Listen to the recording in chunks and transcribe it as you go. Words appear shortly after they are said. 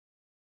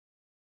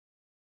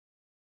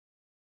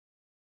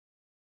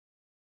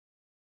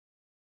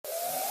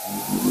The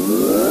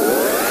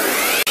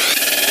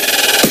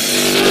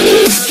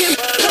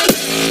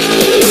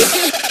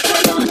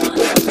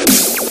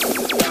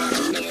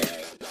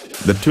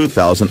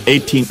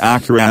 2018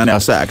 Acura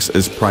NSX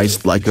is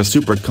priced like a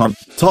supercar,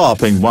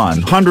 topping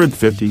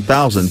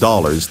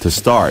 $150,000 to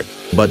start,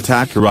 but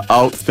Acura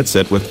outfits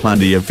it with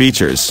plenty of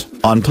features.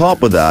 On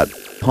top of that,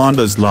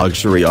 Honda's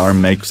luxury arm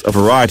makes a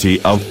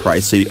variety of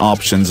pricey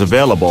options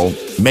available,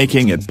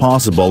 making it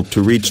possible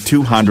to reach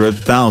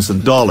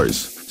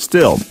 $200,000.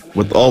 Still,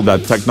 with all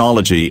that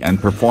technology and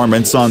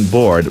performance on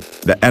board,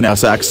 the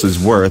NSX is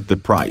worth the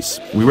price.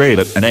 We rate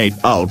it an 8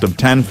 out of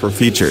 10 for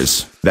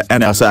features. The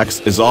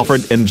NSX is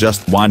offered in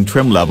just one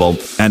trim level,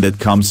 and it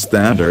comes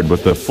standard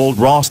with a full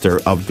roster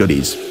of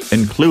goodies,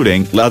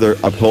 including leather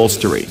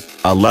upholstery,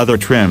 a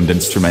leather-trimmed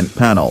instrument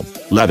panel,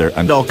 leather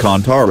and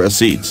Alcantara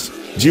seats,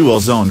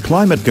 dual-zone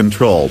climate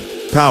control,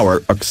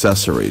 power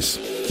accessories,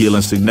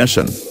 keyless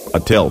ignition, a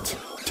tilt,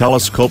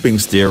 telescoping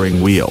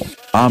steering wheel,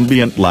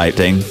 ambient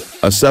lighting,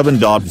 a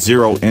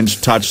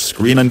 7.0-inch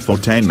touchscreen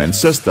infotainment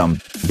system,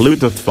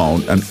 Bluetooth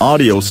phone and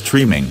audio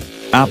streaming,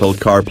 Apple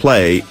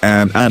CarPlay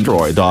and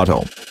Android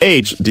Auto,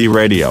 HD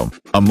radio,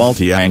 a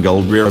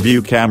multi-angle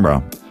rear-view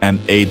camera, an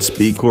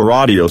 8-speaker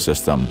audio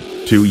system,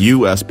 2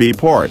 USB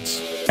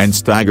ports, and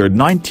staggered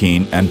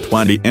 19 and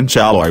 20-inch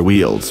alloy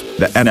wheels.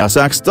 The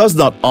NSX does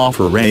not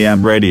offer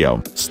AM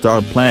radio.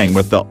 Start playing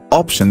with the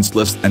options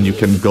list and you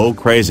can go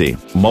crazy.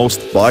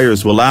 Most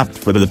buyers will opt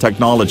for the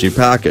technology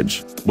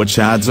package, which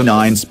adds a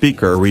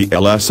 9-speaker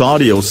wireless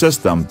audio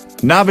system,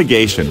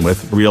 navigation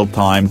with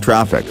real-time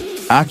traffic,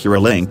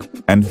 Acura Link,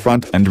 and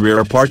front and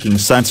rear parking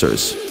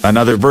sensors.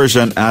 Another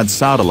version adds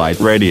satellite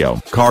radio.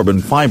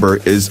 Carbon fiber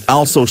is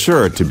also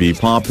sure to be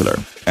popular,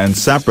 and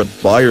separate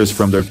buyers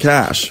from their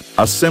cash.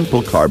 A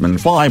simple carbon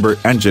fiber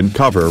engine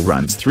cover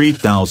runs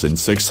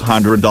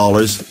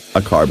 $3,600.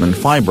 A carbon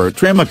fiber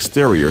trim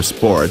exterior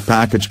sport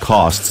package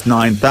costs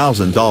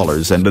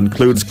 $9,000 and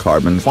includes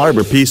carbon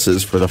fiber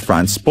pieces for the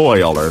front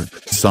spoiler,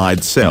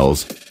 side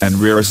sills, and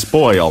rear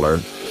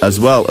spoiler, as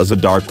well as a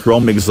dark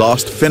chrome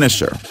exhaust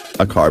finisher.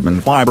 A carbon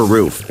fiber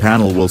roof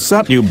panel will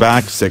set you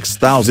back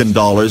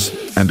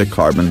 $6,000, and a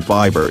carbon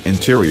fiber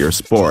interior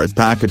sport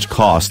package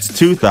costs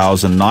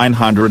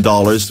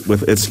 $2,900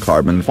 with its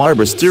carbon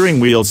fiber steering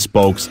wheel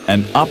spokes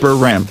and upper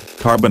ramp,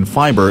 carbon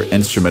fiber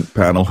instrument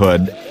panel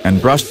hood,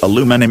 and brushed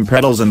aluminum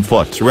pedals and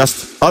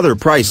footrest. Other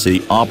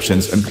pricey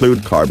options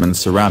include carbon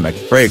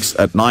ceramic brakes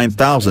at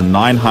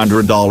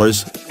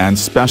 $9,900, and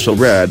special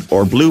red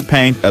or blue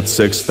paint at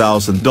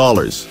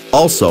 $6,000.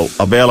 Also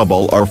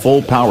available are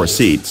full power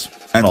seats,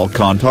 an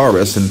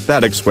Alcantara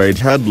synthetic suede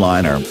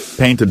headliner,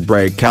 painted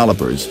brake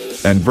calipers,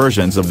 and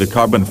versions of the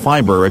carbon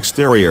fiber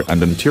exterior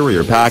and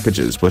interior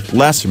packages with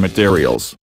lesser materials.